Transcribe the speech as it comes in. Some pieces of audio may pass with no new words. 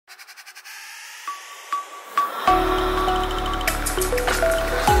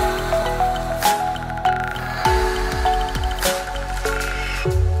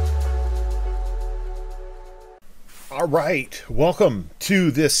right, welcome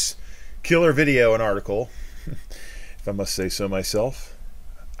to this killer video and article, if I must say so myself.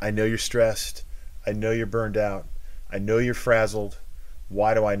 I know you're stressed. I know you're burned out. I know you're frazzled.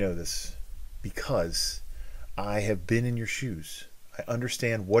 Why do I know this? Because I have been in your shoes. I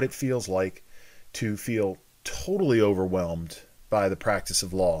understand what it feels like to feel totally overwhelmed by the practice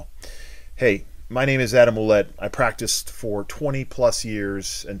of law. Hey, my name is Adam Ouellette. I practiced for 20 plus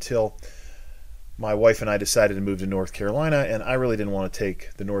years until my wife and I decided to move to North Carolina, and I really didn't want to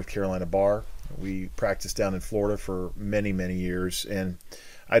take the North Carolina bar. We practiced down in Florida for many, many years, and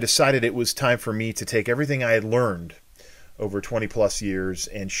I decided it was time for me to take everything I had learned over 20 plus years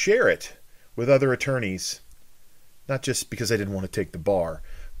and share it with other attorneys, not just because I didn't want to take the bar,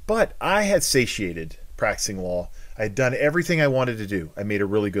 but I had satiated practicing law. I had done everything I wanted to do. I made a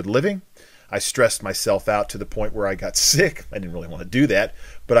really good living. I stressed myself out to the point where I got sick. I didn't really want to do that,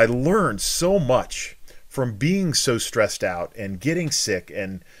 but I learned so much from being so stressed out and getting sick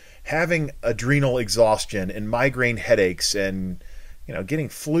and having adrenal exhaustion and migraine headaches and getting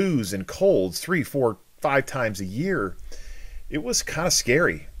flus and colds 3, 4, 5 times a year. It was kind of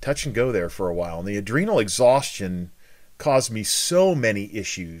scary, touch and go there for a while. And the adrenal exhaustion caused me so many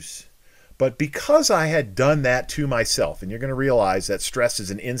issues. But because I had done that to myself, and you're going to realize that stress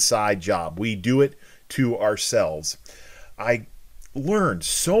is an inside job. We do it to ourselves. I learned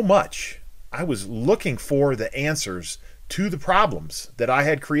so much. I was looking for the answers to the problems that I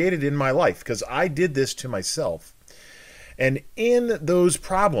had created in my life because I did this to myself. And in those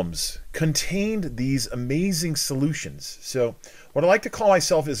problems contained these amazing solutions. So what I like to call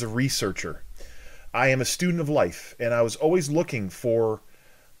myself is a researcher. I am a student of life, and I was always looking for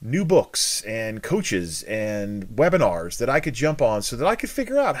new books and coaches and webinars that I could jump on so that I could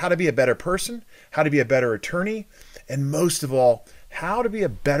figure out how to be a better person, how to be a better attorney, and most of all, how to be a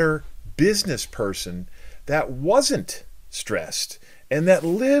better business person that wasn't stressed and that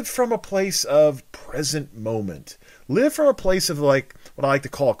lived from a place of present moment. Live from a place of like what I like to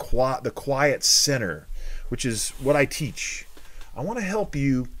call the quiet center, which is what I teach. I want to help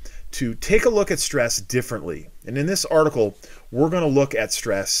you to take a look at stress differently. And in this article, we're going to look at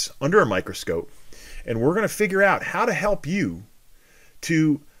stress under a microscope, and we're going to figure out how to help you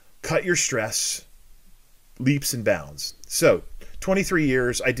to cut your stress leaps and bounds. So 23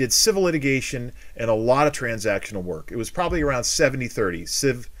 years, I did civil litigation and a lot of transactional work. It was probably around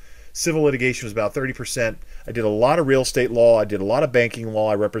 70-30. Civil litigation was about 30%. I did a lot of real estate law. I did a lot of banking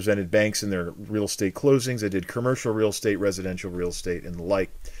law. I represented banks in their real estate closings. I did commercial real estate, residential real estate, and the like.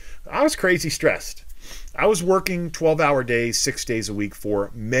 I was crazy stressed. I was working 12-hour days, 6 days a week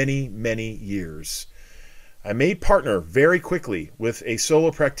for many, many years. I made partner very quickly with a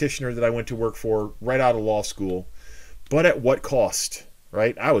solo practitioner that I went to work for right out of law school. But at what cost,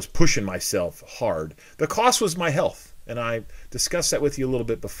 right? I was pushing myself hard. The cost was my health, and I discussed that with you a little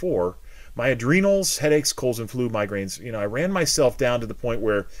bit before. My adrenals, headaches, colds, and flu, migraines, I ran myself down to the point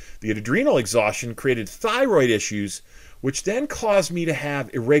where the adrenal exhaustion created thyroid issues, which then caused me to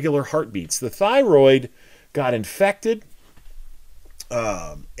have irregular heartbeats. The thyroid got infected,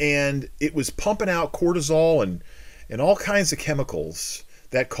 and it was pumping out cortisol and all kinds of chemicals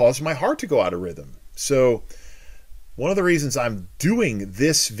that caused my heart to go out of rhythm. So one of the reasons I'm doing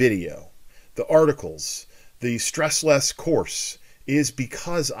this video, the articles, the Stress Less course, is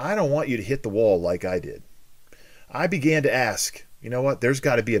because I don't want you to hit the wall like I did. I began to ask, you know what, there's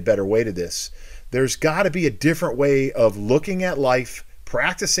got to be a better way to this. There's got to be a different way of looking at life,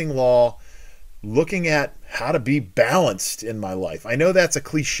 practicing law, looking at how to be balanced in my life. I know that's a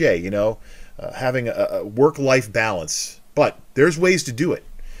cliche, having a work-life balance, but there's ways to do it.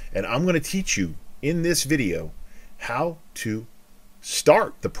 And I'm going to teach you in this video how to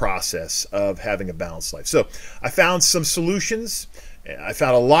start the process of having a balanced life. So I found some solutions. I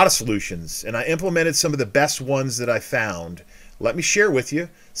found a lot of solutions, and I implemented some of the best ones that I found. Let me share with you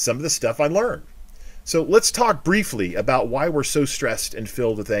some of the stuff I learned. So let's talk briefly about why we're so stressed and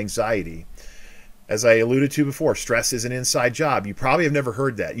filled with anxiety. As I alluded to before, stress is an inside job. You probably have never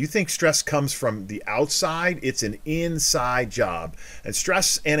heard that. You think stress comes from the outside. It's an inside job. And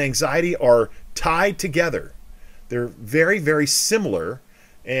stress and anxiety are tied together. They're very, very similar.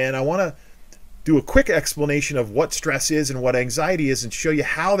 And I want to do a quick explanation of what stress is and what anxiety is and show you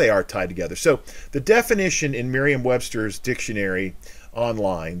how they are tied together. So the definition in Merriam-Webster's dictionary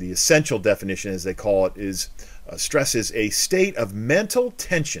online, the essential definition as they call it, is stress is a state of mental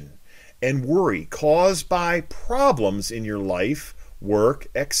tension and worry caused by problems in your life, work,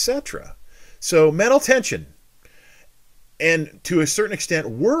 etc. So mental tension and to a certain extent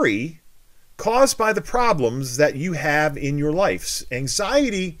worry caused by the problems that you have in your life.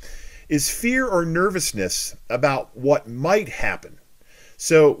 Anxiety is fear or nervousness about what might happen.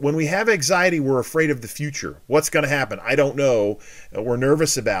 So when we have anxiety, we're afraid of the future. What's going to happen? I don't know. We're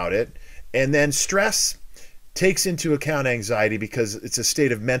nervous about it. And then stress takes into account anxiety because it's a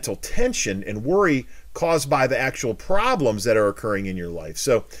state of mental tension and worry caused by the actual problems that are occurring in your life.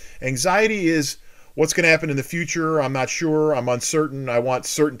 So anxiety is what's going to happen in the future. I'm not sure. I'm uncertain. I want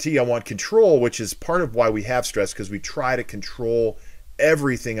certainty. I want control, which is part of why we have stress, because we try to control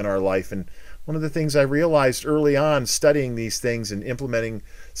everything in our life. And one of the things I realized early on studying these things and implementing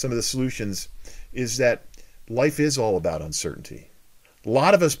some of the solutions is that life is all about uncertainty. A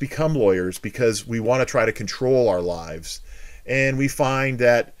lot of us become lawyers because we want to try to control our lives. And we find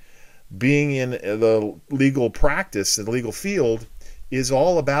that being in the legal practice, the legal field, is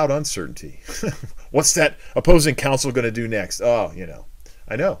all about uncertainty. What's that opposing counsel going to do next? Oh,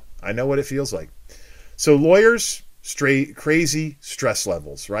 I know what it feels like. So lawyers, crazy stress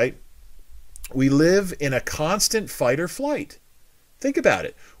levels, right? We live in a constant fight or flight. Think about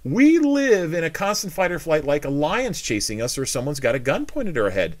it. We live in a constant fight or flight like a lion's chasing us or someone's got a gun pointed at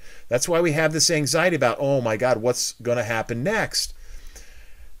our head. That's why we have this anxiety about, oh my God, what's going to happen next?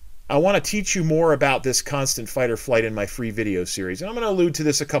 I want to teach you more about this constant fight or flight in my free video series. And I'm going to allude to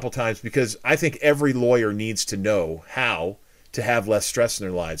this a couple times because I think every lawyer needs to know how to have less stress in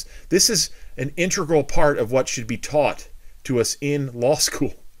their lives. This is an integral part of what should be taught to us in law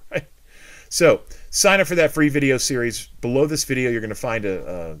school. So sign up for that free video series. Below this video, you're going to find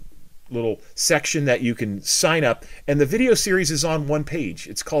a little section that you can sign up. And the video series is on one page.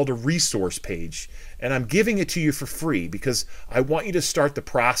 It's called a resource page. And I'm giving it to you for free because I want you to start the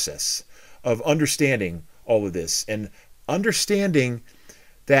process of understanding all of this and understanding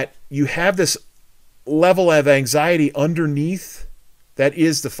that you have this level of anxiety underneath that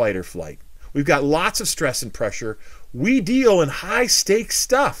is the fight or flight. We've got lots of stress and pressure. We deal in high stakes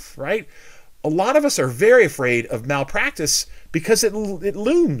stuff, right? A lot of us are very afraid of malpractice because it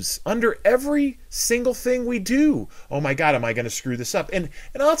looms under every single thing we do. Oh my God, am I going to screw this up? And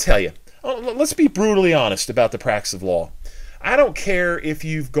I'll tell you, let's be brutally honest about the practice of law. I don't care if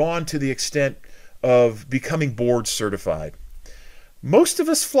you've gone to the extent of becoming board certified. Most of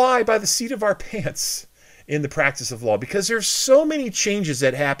us fly by the seat of our pants in the practice of law because there's so many changes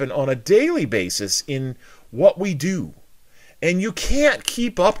that happen on a daily basis in what we do. And you can't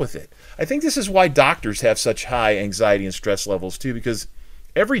keep up with it. I think this is why doctors have such high anxiety and stress levels too, because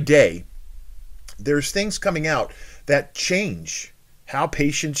every day there's things coming out that change how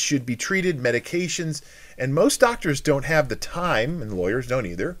patients should be treated, medications, and most doctors don't have the time, and lawyers don't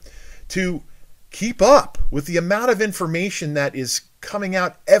either, to keep up with the amount of information that is coming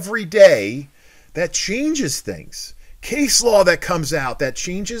out every day that changes things. Case law that comes out that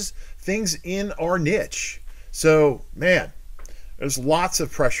changes things in our niche. So, man, there's lots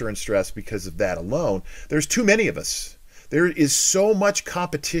of pressure and stress because of that alone. There's too many of us. There is so much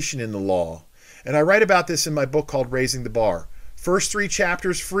competition in the law. And I write about this in my book called Raising the Bar. First 3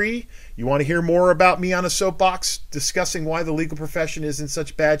 chapters free. You want to hear more about me on a soapbox discussing why the legal profession is in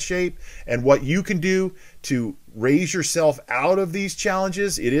such bad shape and what you can do to raise yourself out of these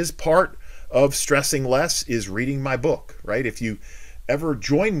challenges. It is part of stressing less is reading my book, right? If you ever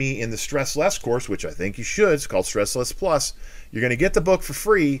join me in the Stress Less course, which I think you should, it's called Stress Less Plus, you're going to get the book for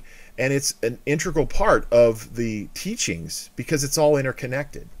free, and it's an integral part of the teachings because it's all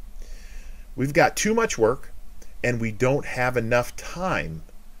interconnected. We've got too much work, and we don't have enough time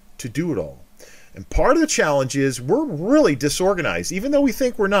to do it all. And part of the challenge is we're really disorganized, even though we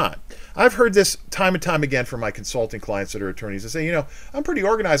think we're not. I've heard this time and time again from my consulting clients that are attorneys. They say, I'm pretty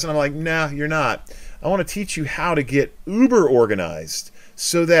organized. And I'm like, nah, you're not. I want to teach you how to get uber organized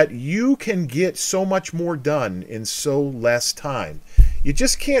so that you can get so much more done in so less time. You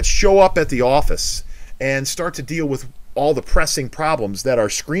just can't show up at the office and start to deal with all the pressing problems that are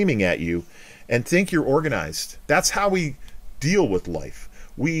screaming at you and think you're organized. That's how we deal with life.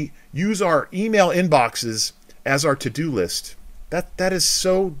 We use our email inboxes as our to-do list. That is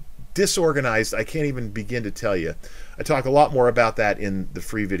so disorganized, I can't even begin to tell you. I talk a lot more about that in the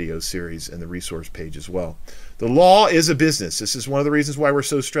free video series and the resource page as well. The law is a business. This is one of the reasons why we're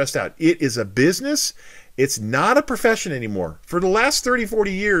so stressed out. It is a business. It's not a profession anymore. For the last 30,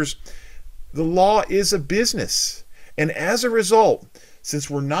 40 years, the law is a business. And as a result, since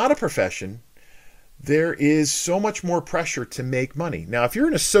we're not a profession, there is so much more pressure to make money. Now, if you're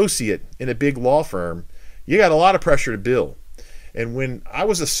an associate in a big law firm, you got a lot of pressure to bill. And when I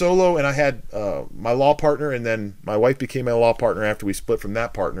was a solo and I had my law partner, and then my wife became my law partner after we split from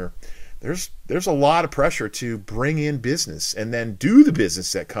that partner, there's a lot of pressure to bring in business and then do the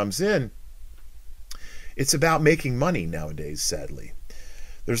business that comes in. It's about making money nowadays, sadly.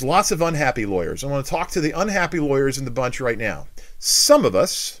 There's lots of unhappy lawyers. I want to talk to the unhappy lawyers in the bunch right now. Some of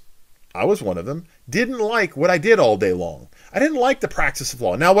us, I was one of them, didn't like what I did all day long. I didn't like the practice of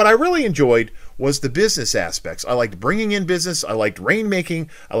law. Now, what I really enjoyed was the business aspects. I liked bringing in business. I liked rainmaking.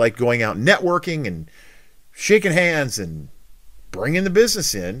 I liked going out networking and shaking hands and bringing the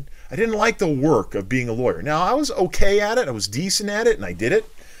business in. I didn't like the work of being a lawyer. Now, I was okay at it. I was decent at it, and I did it.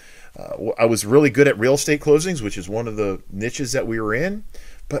 I was really good at real estate closings, which is one of the niches that we were in.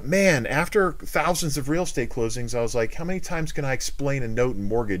 But man, after thousands of real estate closings, I was like, how many times can I explain a note and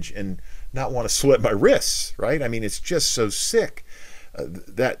mortgage and not want to sweat my wrists, right? I mean, it's just so sick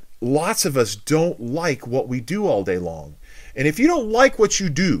that lots of us don't like what we do all day long. And if you don't like what you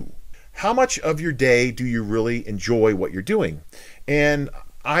do, how much of your day do you really enjoy what you're doing? And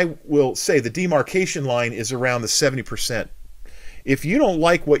I will say the demarcation line is around the 70%. If you don't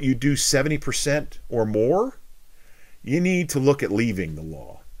like what you do 70% or more, you need to look at leaving the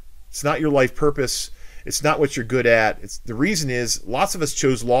law. It's not your life purpose. It's not what you're good at. The reason is lots of us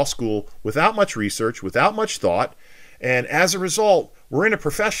chose law school without much research, without much thought. And as a result, we're in a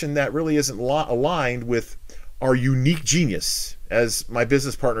profession that really isn't aligned with our unique genius. As my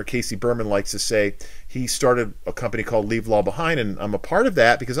business partner, Casey Berman, likes to say, he started a company called Leave Law Behind. And I'm a part of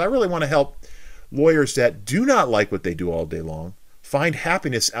that because I really want to help lawyers that do not like what they do all day long find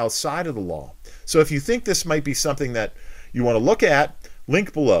happiness outside of the law. So if you think this might be something that you want to look at,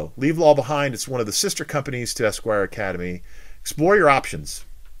 link below. Leave Law Behind. It's one of the sister companies to Esquire Academy. Explore your options.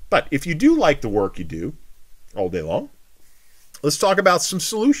 But if you do like the work you do all day long, let's talk about some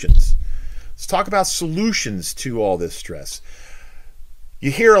solutions. Let's talk about solutions to all this stress.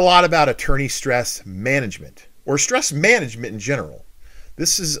 You hear a lot about attorney stress management or stress management in general.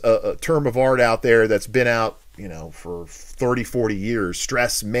 This is a term of art out there that's been out, for 30, 40 years,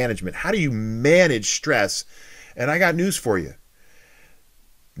 stress management. How do you manage stress? And I got news for you.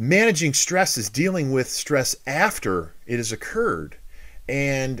 Managing stress is dealing with stress after it has occurred.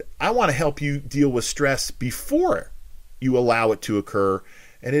 And I want to help you deal with stress before you allow it to occur.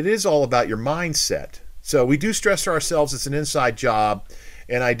 And it is all about your mindset. So we do stress ourselves. It's an inside job.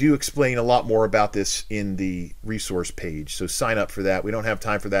 And I do explain a lot more about this in the resource page. So sign up for that. We don't have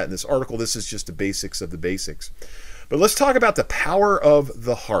time for that in this article. This is just the basics of the basics. But let's talk about the power of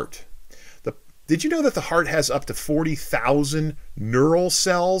the heart. Did you know that the heart has up to 40,000 neural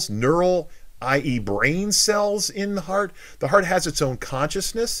cells, i.e. brain cells in the heart? The heart has its own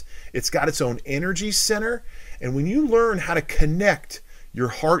consciousness. It's got its own energy center. And when you learn how to connect your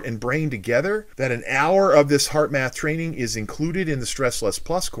heart and brain together, that an hour of this heart math training is included in the Stress Less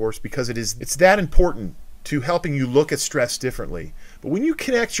Plus course because it's that important to helping you look at stress differently. But when you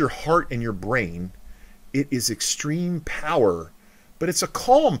connect your heart and your brain, it is extreme power, but it's a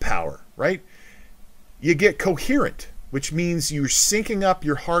calm power, right? You get coherent, which means you're syncing up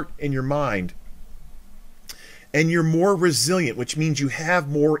your heart and your mind. And you're more resilient, which means you have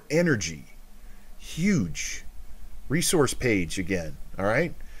more energy. Huge. Resource page again, all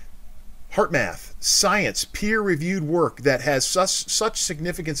right? Heart math, science, peer-reviewed work that has such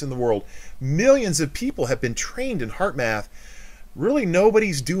significance in the world. Millions of people have been trained in heart math. Really,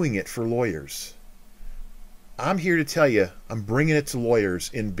 nobody's doing it for lawyers. I'm here to tell you, I'm bringing it to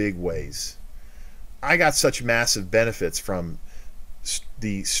lawyers in big ways. I got such massive benefits from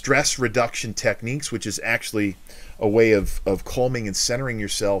the stress reduction techniques, which is actually a way of calming and centering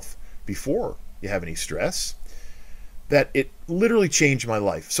yourself before you have any stress, that it literally changed my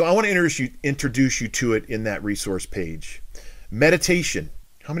life. So I want to introduce you to it in that resource page. Meditation.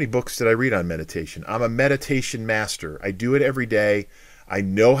 How many books did I read on meditation? I'm a meditation master. I do it every day. I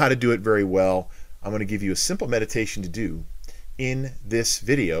know how to do it very well. I'm going to give you a simple meditation to do in this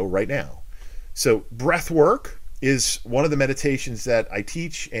video right now. So breath work is one of the meditations that I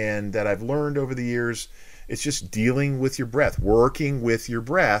teach and that I've learned over the years. It's just dealing with your breath, working with your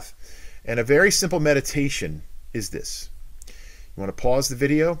breath. And a very simple meditation is this. You want to pause the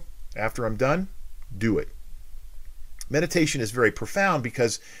video after I'm done? Do it. Meditation is very profound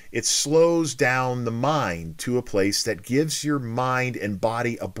because it slows down the mind to a place that gives your mind and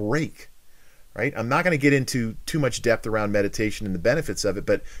body a break. Right? I'm not going to get into too much depth around meditation and the benefits of it,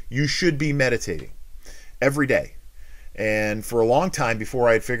 but you should be meditating every day. And for a long time before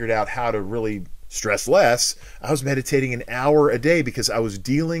I had figured out how to really stress less, I was meditating an hour a day because I was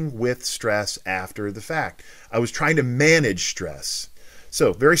dealing with stress after the fact. I was trying to manage stress.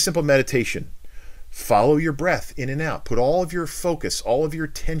 So very simple meditation. Follow your breath in and out. Put all of your focus, all of your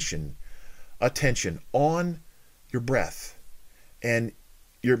attention on your breath. And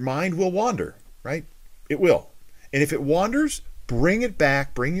your mind will wander, right? It will. And if it wanders, bring it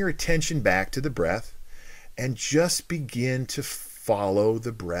back, bring your attention back to the breath and just begin to follow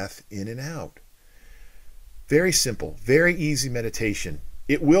the breath in and out. Very simple, very easy meditation.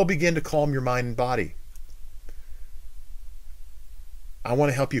 It will begin to calm your mind and body. I want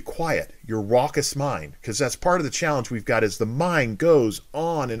to help you quiet your raucous mind, because that's part of the challenge we've got is the mind goes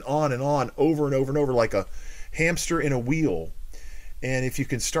on and on and on over and over and over like a hamster in a wheel. And if you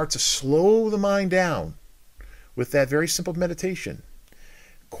can start to slow the mind down with that very simple meditation,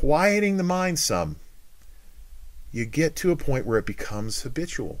 quieting the mind some, you get to a point where it becomes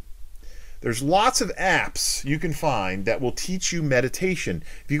habitual. There's lots of apps you can find that will teach you meditation.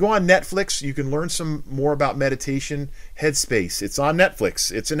 If you go on Netflix, you can learn some more about meditation. Headspace, it's on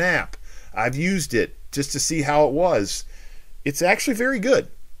Netflix. It's an app. I've used it just to see how it was. It's actually very good.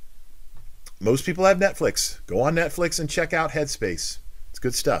 Most people have Netflix. Go on Netflix and check out Headspace. It's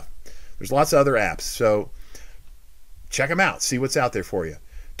good stuff. There's lots of other apps, so check them out. See what's out there for you.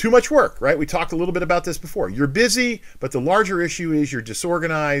 Too much work, right? We talked a little bit about this before. You're busy, but the larger issue is you're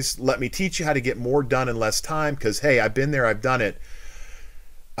disorganized. Let me teach you how to get more done in less time because, hey, I've been there, I've done it.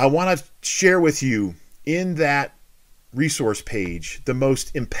 I want to share with you in that resource page the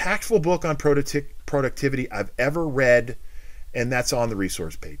most impactful book on productivity I've ever read, and that's on the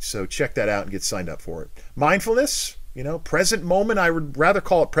resource page. So check that out and get signed up for it. Mindfulness, present moment. I would rather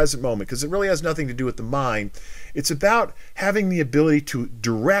call it present moment because it really has nothing to do with the mind. It's about having the ability to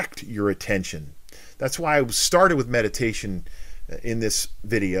direct your attention. That's why I started with meditation in this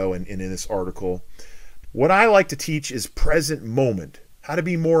video and in this article. What I like to teach is present moment, how to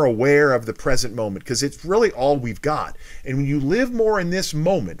be more aware of the present moment, because it's really all we've got. And when you live more in this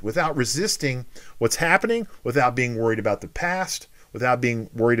moment without resisting what's happening, without being worried about the past, without being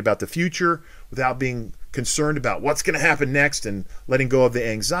worried about the future, without being concerned about what's going to happen next and letting go of the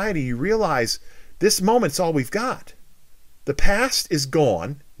anxiety, you realize this moment's all we've got. The past is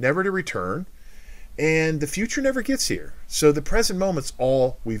gone, never to return, and the future never gets here. So the present moment's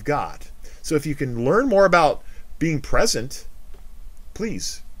all we've got. So if you can learn more about being present,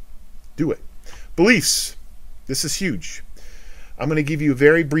 please do it. Beliefs. This is huge. I'm going to give you a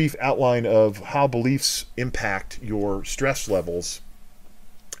very brief outline of how beliefs impact your stress levels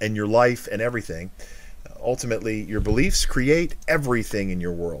and your life and everything. Ultimately, your beliefs create everything in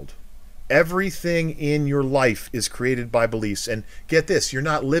your world. Everything in your life is created by beliefs. And get this, you're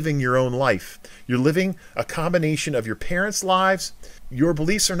not living your own life. You're living a combination of your parents' lives. Your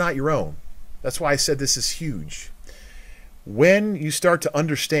beliefs are not your own. That's why I said this is huge. When you start to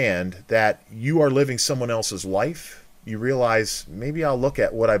understand that you are living someone else's life, you realize maybe I'll look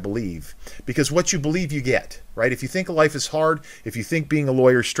at what I believe. Because what you believe you get, right? If you think life is hard, if you think being a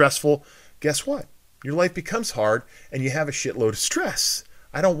lawyer is stressful, guess what? Your life becomes hard and you have a shitload of stress.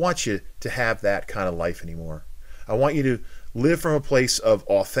 I don't want you to have that kind of life anymore. I want you to live from a place of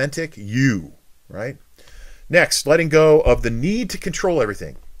authentic you, right? Next, letting go of the need to control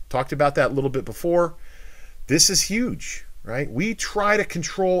everything. Talked about that a little bit before. This is huge, right? We try to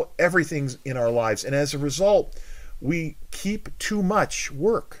control everything in our lives, and as a result, we keep too much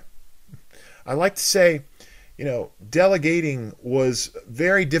work. I like to say, delegating was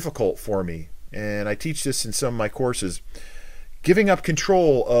very difficult for me. And I teach this in some of my courses, giving up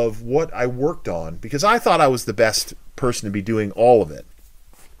control of what I worked on because I thought I was the best person to be doing all of it.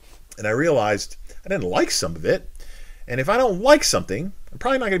 And I realized I didn't like some of it. And if I don't like something, I'm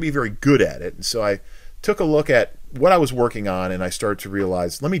probably not going to be very good at it. And so I took a look at what I was working on and I started to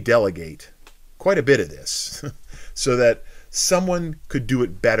realize, let me delegate quite a bit of this so that someone could do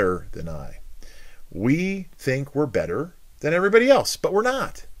it better than I. We think we're better than everybody else, but we're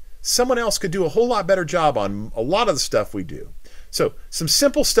not. Someone else could do a whole lot better job on a lot of the stuff we do. So some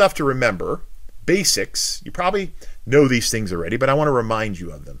simple stuff to remember, basics. You probably know these things already, but I want to remind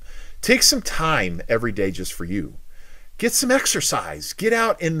you of them. Take some time every day just for you. Get some exercise. Get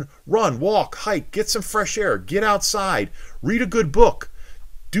out and run, walk, hike, get some fresh air, get outside, read a good book.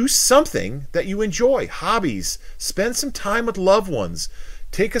 Do something that you enjoy, hobbies. Spend some time with loved ones.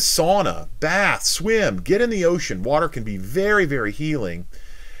 Take a sauna, bath, swim, get in the ocean. Water can be very, very healing.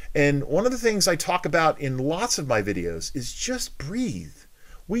 And one of the things I talk about in lots of my videos is just breathe.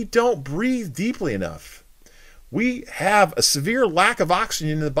 We don't breathe deeply enough. We have a severe lack of oxygen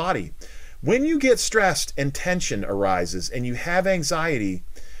in the body. When you get stressed and tension arises and you have anxiety,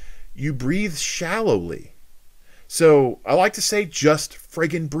 you breathe shallowly. So I like to say just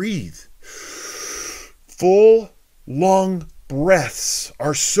friggin' breathe. Full lung breaths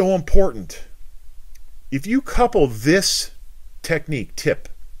are so important. If you couple this tip,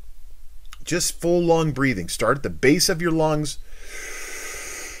 just full lung breathing. Start at the base of your lungs.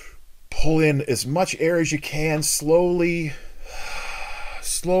 Pull in as much air as you can. Slowly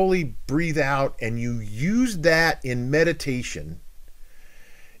breathe out. And you use that in meditation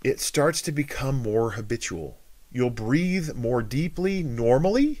it starts to become more habitual. You'll breathe more deeply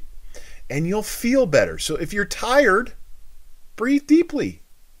normally, and you'll feel better. So if you're tired, breathe deeply.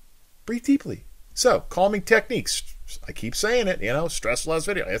 Breathe deeply. So, calming techniques. I keep saying it, stress less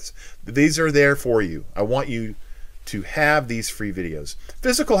video. These are there for you. I want you to have these free videos.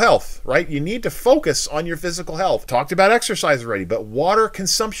 Physical health, right? You need to focus on your physical health. Talked about exercise already, but water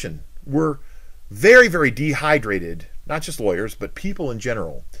consumption. We're very, very dehydrated. Not just lawyers, but people in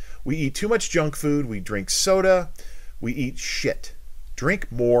general. We eat too much junk food. We drink soda. We eat shit. Drink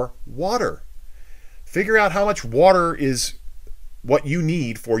more water. Figure out how much water is what you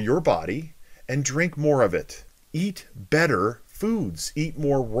need for your body and drink more of it. Eat better foods. Eat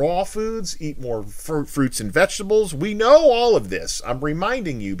more raw foods. Eat more fruits and vegetables. We know all of this. I'm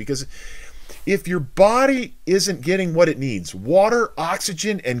reminding you because if your body isn't getting what it needs, water,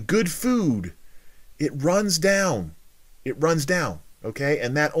 oxygen, and good food, it runs down. It runs down, okay?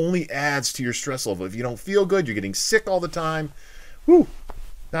 And that only adds to your stress level. If you don't feel good, you're getting sick all the time. Whew,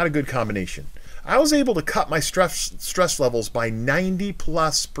 not a good combination. I was able to cut my stress levels by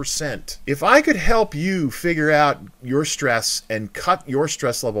 90+%. If I could help you figure out your stress and cut your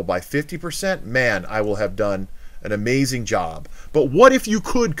stress level by 50%, man, I will have done an amazing job. But what if you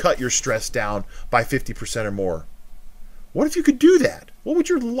could cut your stress down by 50% or more? What if you could do that? What would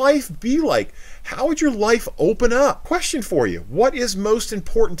your life be like? How would your life open up? Question for you. What is most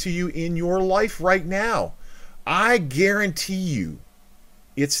important to you in your life right now? I guarantee you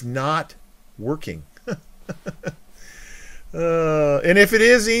it's not working. And if it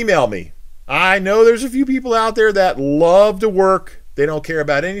is, email me. I know there's a few people out there that love to work. They don't care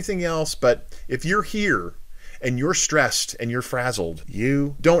about anything else. But if you're here and you're stressed and you're frazzled,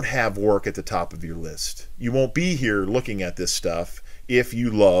 you don't have work at the top of your list. You won't be here looking at this stuff if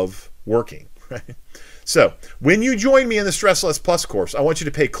you love working, right? So when you join me in the Stress Less Plus course, I want you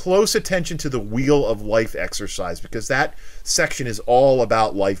to pay close attention to the Wheel of Life exercise because that section is all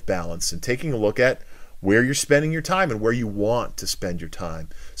about life balance and taking a look at where you're spending your time and where you want to spend your time.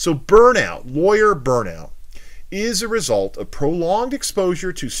 So burnout, lawyer burnout, is a result of prolonged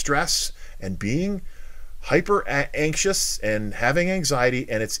exposure to stress and being hyper anxious and having anxiety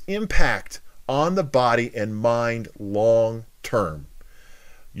and its impact on the body and mind long term.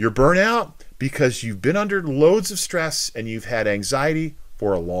 You're burnout because you've been under loads of stress and you've had anxiety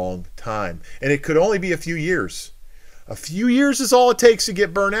for a long time. And it could only be a few years. A few years is all it takes to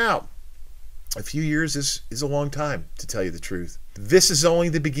get burnt out. A few years is a long time, to tell you the truth. This is only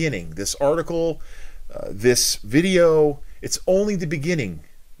the beginning. This article, this video, it's only the beginning.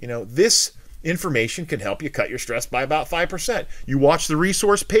 This information can help you cut your stress by about 5%. You watch the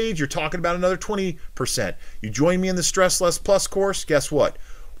resource page, you're talking about another 20%. You join me in the Stress Less Plus course, guess what?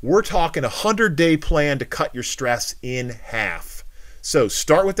 We're talking a 100-day plan to cut your stress in half. So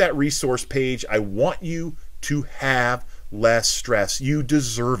start with that resource page. I want you to have less stress. You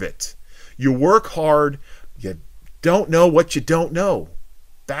deserve it. You work hard. You don't know what you don't know.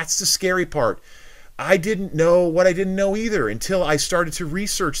 That's the scary part. I didn't know what I didn't know either until I started to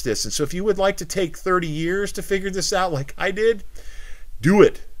research this. And so if you would like to take 30 years to figure this out like I did, do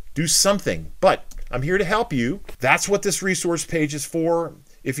it. Do something. But I'm here to help you. That's what this resource page is for.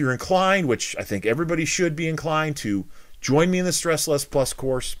 If you're inclined, which I think everybody should be inclined to, join me in the Stress Less Plus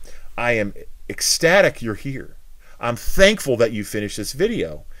course. I am ecstatic you're here. I'm thankful that you finished this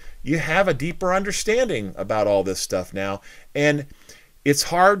video. You have a deeper understanding about all this stuff now. And it's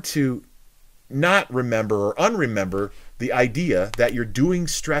hard to not remember or unremember the idea that you're doing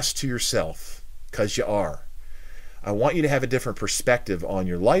stress to yourself, because you are. I want you to have a different perspective on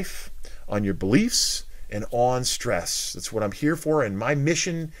your life, on your beliefs, and on stress. That's what I'm here for, and my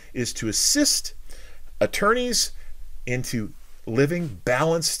mission is to assist attorneys into living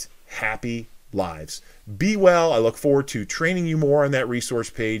balanced, happy lives. Be well. I look forward to training you more on that resource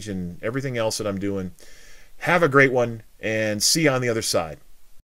page and everything else that I'm doing. Have a great one, and see you on the other side.